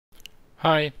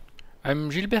Hi, I'm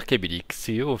Gilbert Kabilik,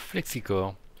 CEO of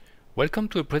FlexyCore. Welcome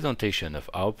to a presentation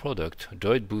of our product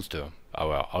DroidBooster,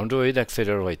 our Android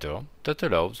accelerator that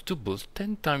allows to boost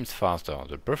 10 times faster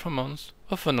the performance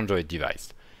of an Android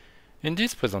device. In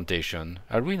this presentation,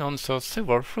 I will answer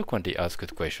several frequently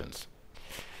asked questions.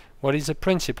 What is the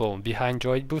principle behind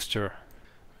DroidBooster?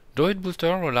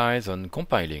 DroidBooster relies on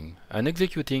compiling and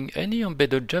executing any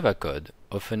embedded Java code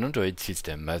of an Android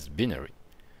system as binary.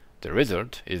 The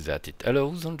result is that it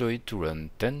allows Android to run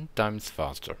 10 times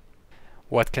faster.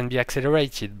 What can be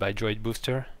accelerated by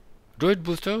DroidBooster?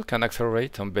 DroidBooster can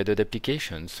accelerate embedded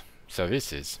applications,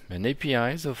 services, and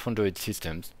APIs of Android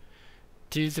systems.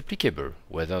 It is applicable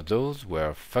whether those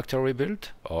were factory built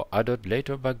or added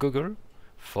later by Google,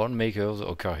 phone makers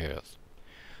or carriers.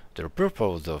 The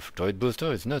purpose of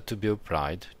DroidBooster is not to be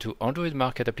applied to Android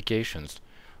market applications,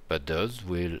 but those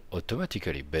will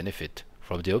automatically benefit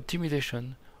from the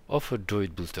optimization of a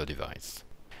DroidBooster device.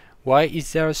 Why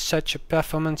is there such a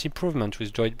performance improvement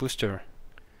with DroidBooster?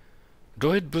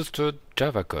 DroidBooster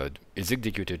Java code is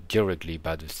executed directly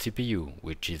by the CPU,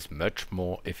 which is much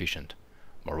more efficient.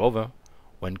 Moreover,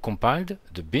 when compiled,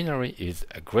 the binary is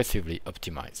aggressively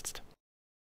optimized.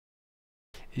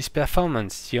 Is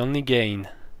performance the only gain?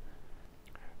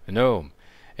 No,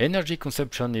 energy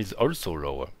consumption is also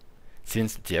lower.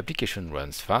 Since the application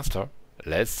runs faster,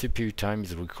 less CPU time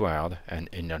is required and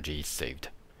energy is saved.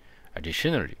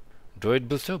 Additionally,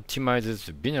 DroidBooster optimizes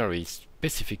the binary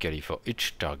specifically for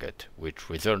each target,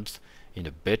 which results in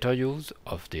a better use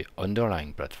of the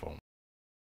underlying platform.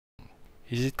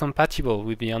 Is it compatible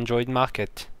with the Android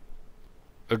market?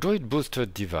 A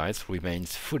DroidBooster device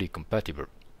remains fully compatible,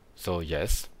 so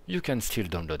yes, you can still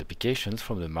download applications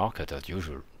from the market as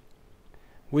usual.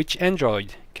 Which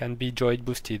Android can be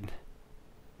DroidBoosted?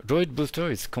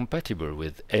 DroidBooster is compatible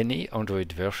with any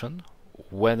Android version,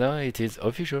 whether it is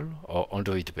official or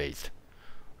Android-based.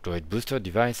 DroidBooster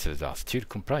devices are still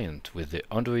compliant with the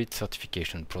Android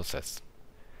certification process.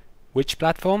 Which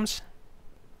platforms?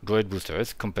 DroidBooster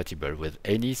is compatible with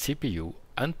any CPU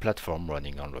and platform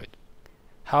running Android.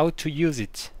 How to use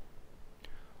it?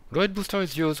 DroidBooster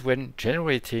is used when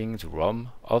generating the ROM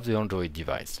of the Android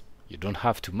device. You don't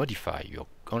have to modify your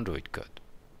Android code.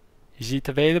 Is it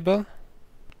available?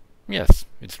 Yes,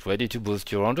 it's ready to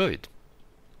boost your Android.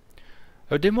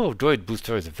 A demo of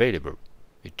DroidBooster is available.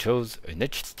 It shows an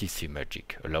HTC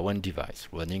Magic, a low-end device,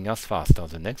 running as fast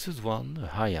as the Nexus One, a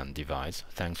high-end device,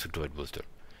 thanks to DroidBooster.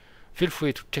 Feel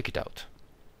free to check it out.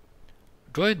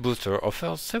 DroidBooster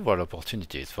offers several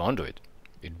opportunities for Android.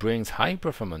 It brings high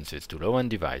performances to low-end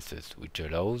devices, which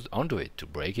allows Android to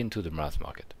break into the mass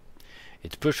market.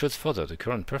 It pushes further the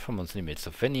current performance limits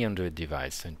of any Android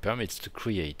device and permits to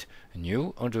create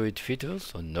new Android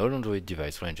features on non-Android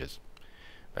device ranges.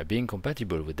 By being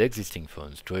compatible with existing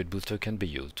phones, DroidBooster can be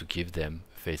used to give them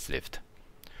a facelift,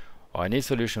 or any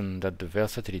solution that the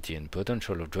versatility and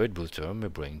potential of DroidBooster may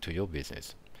bring to your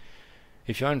business.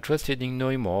 If you are interested in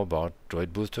knowing more about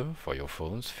DroidBooster for your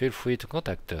phones, feel free to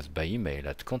contact us by email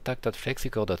at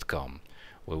contact@flexicore.com.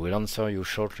 We will answer you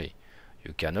shortly.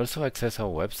 You can also access our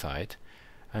website,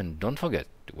 and don't forget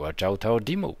to watch out our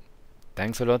demo.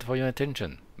 Thanks a lot for your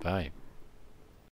attention. Bye.